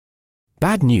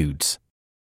Bad Nudes.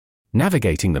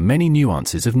 Navigating the Many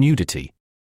Nuances of Nudity.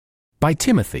 By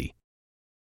Timothy.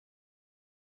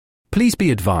 Please be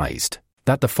advised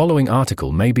that the following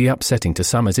article may be upsetting to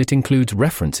some as it includes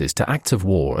references to acts of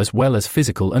war as well as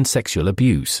physical and sexual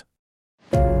abuse.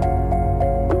 In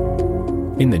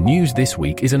the news this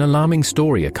week is an alarming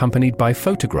story accompanied by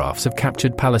photographs of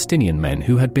captured Palestinian men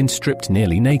who had been stripped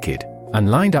nearly naked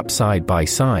and lined up side by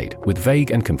side, with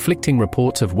vague and conflicting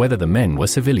reports of whether the men were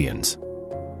civilians.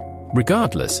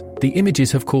 Regardless, the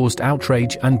images have caused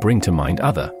outrage and bring to mind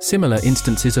other, similar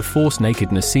instances of forced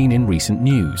nakedness seen in recent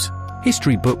news,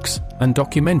 history books, and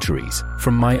documentaries,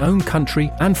 from my own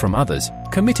country and from others,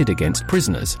 committed against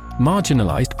prisoners,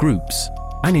 marginalized groups,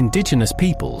 and indigenous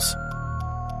peoples.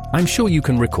 I'm sure you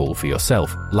can recall for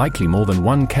yourself, likely more than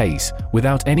one case,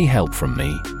 without any help from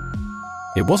me.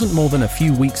 It wasn't more than a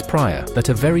few weeks prior that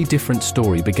a very different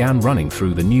story began running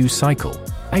through the news cycle.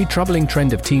 A troubling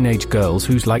trend of teenage girls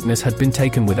whose likeness had been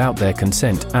taken without their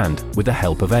consent and, with the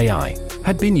help of AI,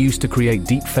 had been used to create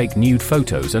deepfake nude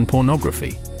photos and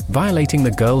pornography, violating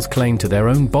the girls' claim to their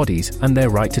own bodies and their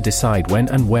right to decide when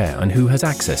and where and who has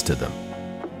access to them.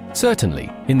 Certainly,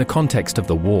 in the context of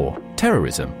the war,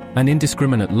 terrorism, and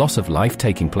indiscriminate loss of life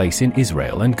taking place in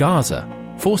Israel and Gaza,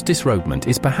 forced disrobement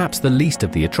is perhaps the least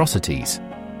of the atrocities.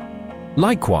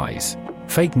 Likewise,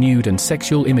 fake nude and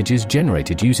sexual images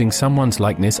generated using someone's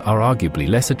likeness are arguably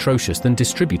less atrocious than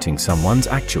distributing someone's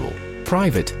actual,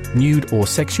 private, nude or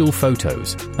sexual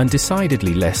photos, and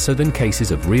decidedly less so than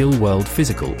cases of real-world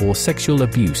physical or sexual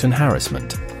abuse and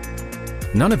harassment.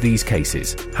 None of these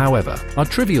cases, however, are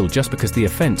trivial just because the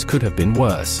offense could have been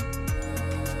worse.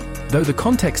 Though the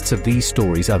contexts of these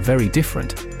stories are very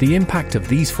different, the impact of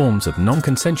these forms of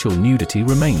non-consensual nudity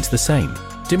remains the same: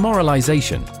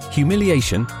 demoralization,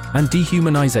 humiliation, and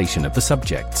dehumanization of the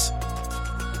subjects.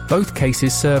 Both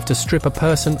cases serve to strip a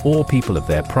person or people of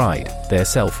their pride, their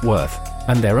self-worth,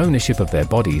 and their ownership of their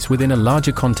bodies within a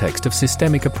larger context of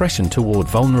systemic oppression toward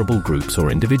vulnerable groups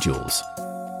or individuals.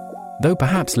 Though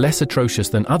perhaps less atrocious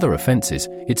than other offenses,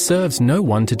 it serves no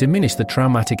one to diminish the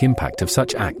traumatic impact of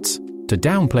such acts, to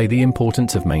downplay the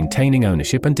importance of maintaining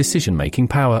ownership and decision-making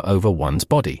power over one's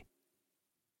body.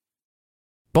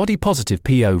 Body-positive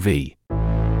POV.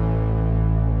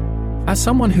 As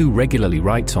someone who regularly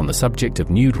writes on the subject of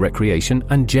nude recreation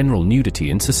and general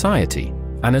nudity in society,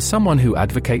 and as someone who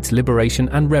advocates liberation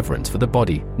and reverence for the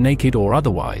body, naked or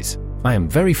otherwise, I am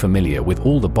very familiar with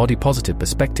all the body-positive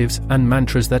perspectives and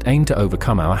mantras that aim to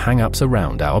overcome our hang-ups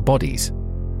around our bodies.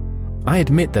 I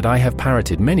admit that I have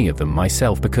parroted many of them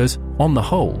myself because, on the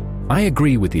whole, I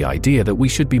agree with the idea that we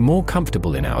should be more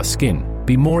comfortable in our skin,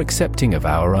 be more accepting of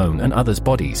our own and others'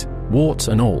 bodies, warts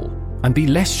and all, and be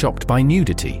less shocked by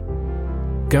nudity.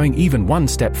 Going even one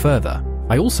step further,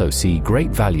 I also see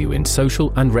great value in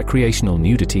social and recreational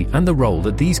nudity and the role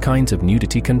that these kinds of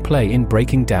nudity can play in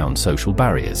breaking down social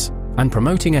barriers and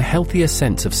promoting a healthier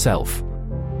sense of self.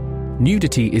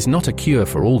 Nudity is not a cure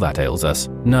for all that ails us,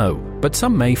 no, but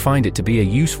some may find it to be a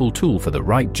useful tool for the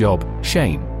right job,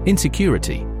 shame,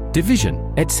 insecurity,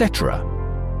 division, etc.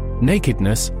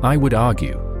 Nakedness, I would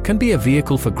argue, can be a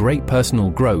vehicle for great personal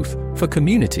growth, for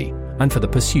community, and for the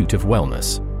pursuit of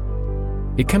wellness.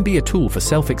 It can be a tool for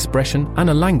self-expression and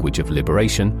a language of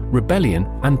liberation, rebellion,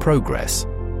 and progress.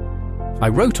 I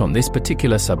wrote on this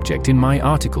particular subject in my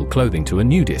article Clothing to a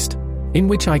Nudist, in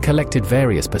which I collected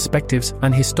various perspectives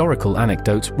and historical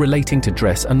anecdotes relating to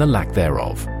dress and the lack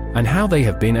thereof, and how they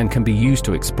have been and can be used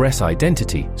to express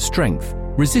identity, strength,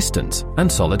 resistance, and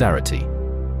solidarity.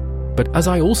 But as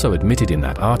I also admitted in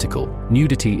that article,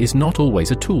 nudity is not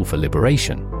always a tool for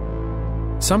liberation.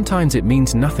 Sometimes it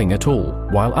means nothing at all,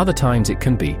 while other times it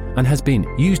can be, and has been,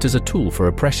 used as a tool for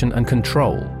oppression and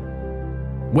control.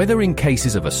 Whether in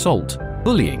cases of assault,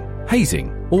 bullying,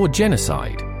 hazing, or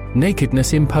genocide,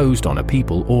 nakedness imposed on a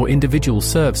people or individual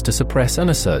serves to suppress and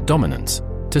assert dominance,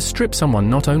 to strip someone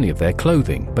not only of their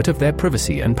clothing but of their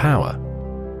privacy and power.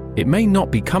 It may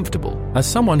not be comfortable, as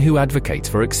someone who advocates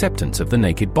for acceptance of the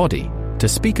naked body, to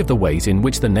speak of the ways in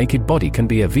which the naked body can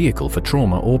be a vehicle for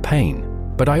trauma or pain,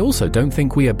 but I also don't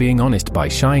think we are being honest by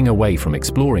shying away from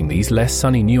exploring these less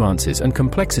sunny nuances and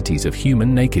complexities of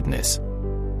human nakedness.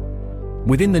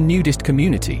 Within the nudist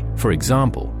community, for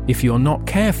example, if you're not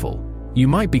careful, you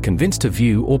might be convinced to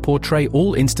view or portray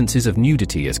all instances of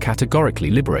nudity as categorically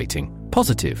liberating,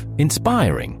 positive,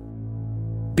 inspiring.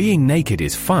 Being naked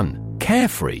is fun,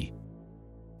 carefree.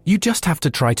 You just have to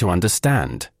try to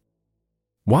understand.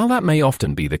 While that may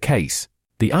often be the case,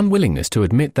 the unwillingness to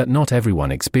admit that not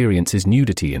everyone experiences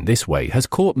nudity in this way has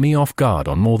caught me off guard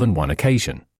on more than one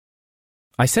occasion.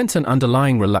 I sense an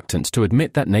underlying reluctance to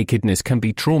admit that nakedness can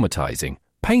be traumatizing,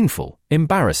 painful,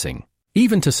 embarrassing,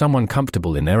 even to someone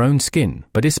comfortable in their own skin,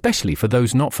 but especially for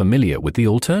those not familiar with the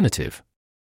alternative.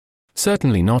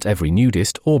 Certainly not every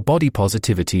nudist or body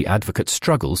positivity advocate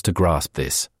struggles to grasp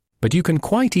this, but you can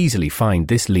quite easily find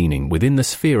this leaning within the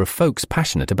sphere of folks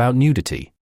passionate about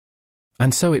nudity.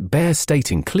 And so it bears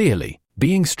stating clearly,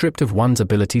 being stripped of one's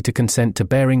ability to consent to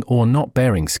bearing or not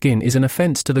bearing skin is an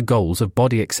offense to the goals of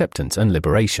body acceptance and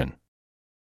liberation.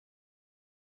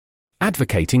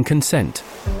 Advocating consent.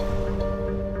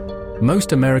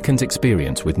 Most Americans'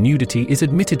 experience with nudity is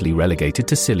admittedly relegated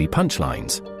to silly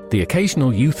punchlines, the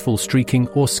occasional youthful streaking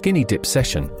or skinny dip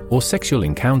session, or sexual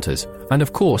encounters, and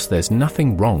of course there's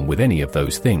nothing wrong with any of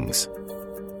those things.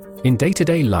 In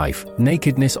day-to-day life,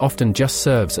 nakedness often just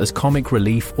serves as comic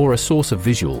relief or a source of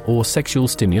visual or sexual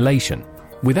stimulation,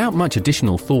 without much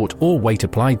additional thought or weight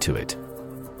applied to it.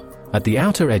 At the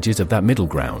outer edges of that middle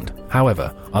ground,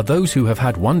 however, are those who have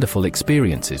had wonderful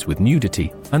experiences with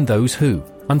nudity and those who,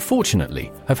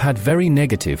 unfortunately, have had very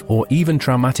negative or even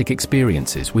traumatic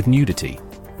experiences with nudity.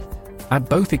 At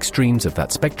both extremes of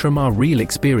that spectrum are real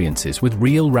experiences with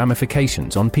real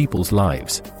ramifications on people's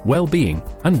lives, well-being,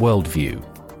 and worldview.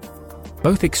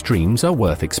 Both extremes are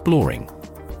worth exploring.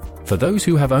 For those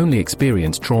who have only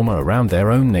experienced trauma around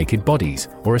their own naked bodies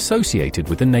or associated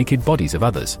with the naked bodies of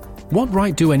others, what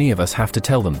right do any of us have to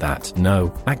tell them that,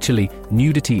 no, actually,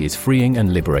 nudity is freeing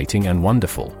and liberating and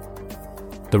wonderful?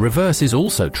 The reverse is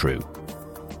also true.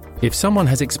 If someone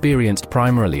has experienced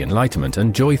primarily enlightenment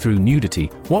and joy through nudity,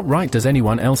 what right does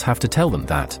anyone else have to tell them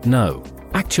that, no,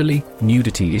 actually,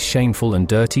 nudity is shameful and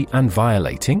dirty and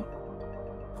violating?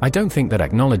 I don't think that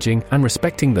acknowledging and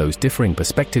respecting those differing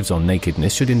perspectives on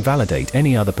nakedness should invalidate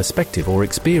any other perspective or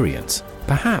experience.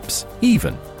 Perhaps,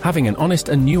 even, having an honest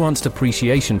and nuanced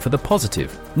appreciation for the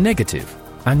positive, negative,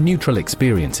 and neutral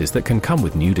experiences that can come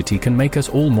with nudity can make us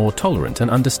all more tolerant and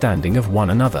understanding of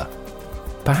one another.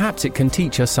 Perhaps it can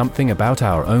teach us something about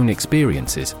our own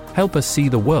experiences, help us see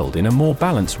the world in a more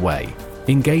balanced way,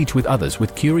 engage with others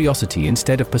with curiosity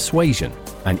instead of persuasion,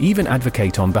 and even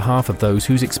advocate on behalf of those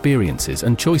whose experiences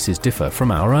and choices differ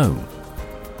from our own.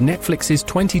 Netflix's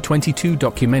 2022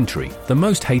 documentary, The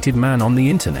Most Hated Man on the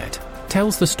Internet,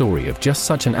 tells the story of just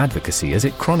such an advocacy as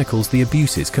it chronicles the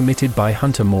abuses committed by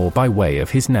Hunter Moore by way of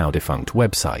his now-defunct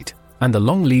website, and the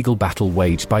long legal battle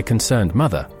waged by concerned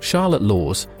mother, Charlotte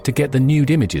Laws, to get the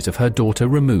nude images of her daughter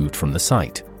removed from the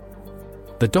site.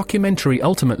 The documentary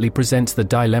ultimately presents the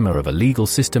dilemma of a legal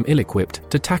system ill-equipped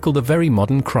to tackle the very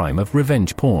modern crime of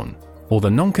revenge porn, or the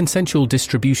non-consensual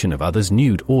distribution of others'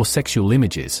 nude or sexual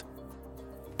images.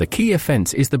 The key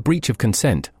offense is the breach of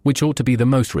consent, which ought to be the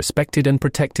most respected and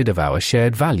protected of our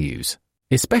shared values,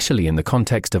 especially in the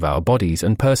context of our bodies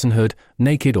and personhood,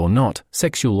 naked or not,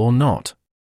 sexual or not.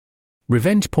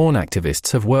 Revenge porn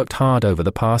activists have worked hard over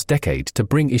the past decade to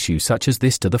bring issues such as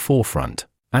this to the forefront,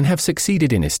 and have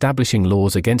succeeded in establishing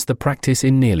laws against the practice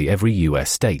in nearly every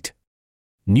US state.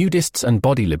 Nudists and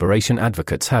body liberation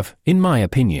advocates have, in my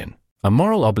opinion, a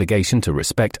moral obligation to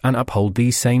respect and uphold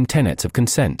these same tenets of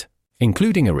consent,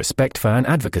 including a respect for and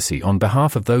advocacy on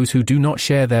behalf of those who do not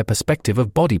share their perspective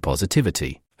of body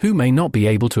positivity, who may not be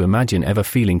able to imagine ever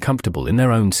feeling comfortable in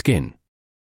their own skin.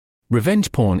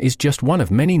 Revenge porn is just one of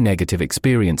many negative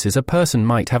experiences a person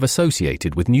might have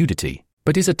associated with nudity,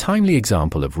 but is a timely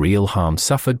example of real harm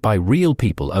suffered by real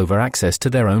people over access to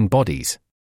their own bodies.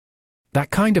 That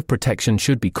kind of protection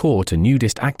should be core to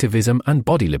nudist activism and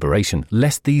body liberation,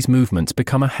 lest these movements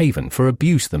become a haven for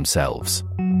abuse themselves.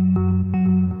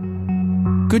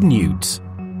 Good nudes.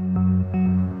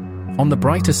 On the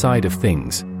brighter side of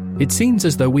things, it seems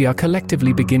as though we are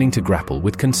collectively beginning to grapple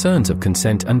with concerns of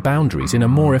consent and boundaries in a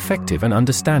more effective and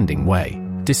understanding way,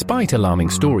 despite alarming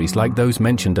stories like those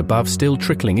mentioned above still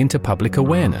trickling into public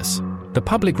awareness. The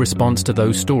public response to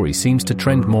those stories seems to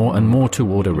trend more and more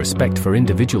toward a respect for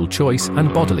individual choice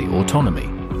and bodily autonomy.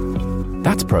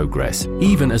 That's progress,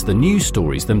 even as the news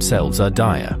stories themselves are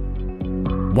dire.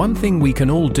 One thing we can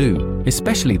all do,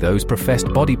 especially those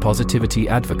professed body positivity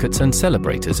advocates and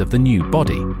celebrators of the nude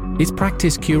body, is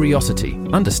practice curiosity,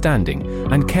 understanding,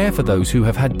 and care for those who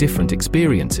have had different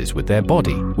experiences with their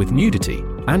body, with nudity,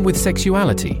 and with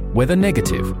sexuality, whether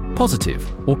negative, positive,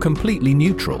 or completely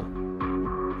neutral.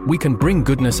 We can bring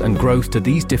goodness and growth to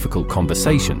these difficult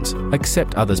conversations,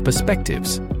 accept others'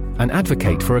 perspectives, and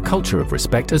advocate for a culture of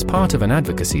respect as part of an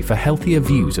advocacy for healthier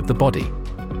views of the body.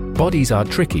 Bodies are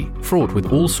tricky, fraught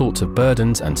with all sorts of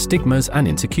burdens and stigmas and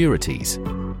insecurities.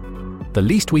 The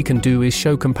least we can do is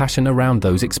show compassion around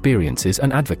those experiences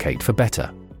and advocate for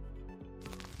better.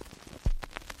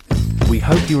 We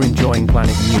hope you're enjoying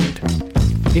Planet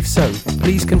Nude. If so,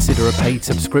 please consider a paid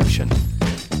subscription.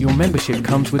 your membership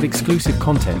comes with exclusive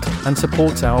content and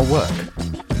supports our work.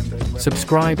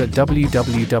 Subscribe at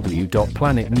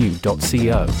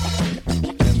www.planetnude.co.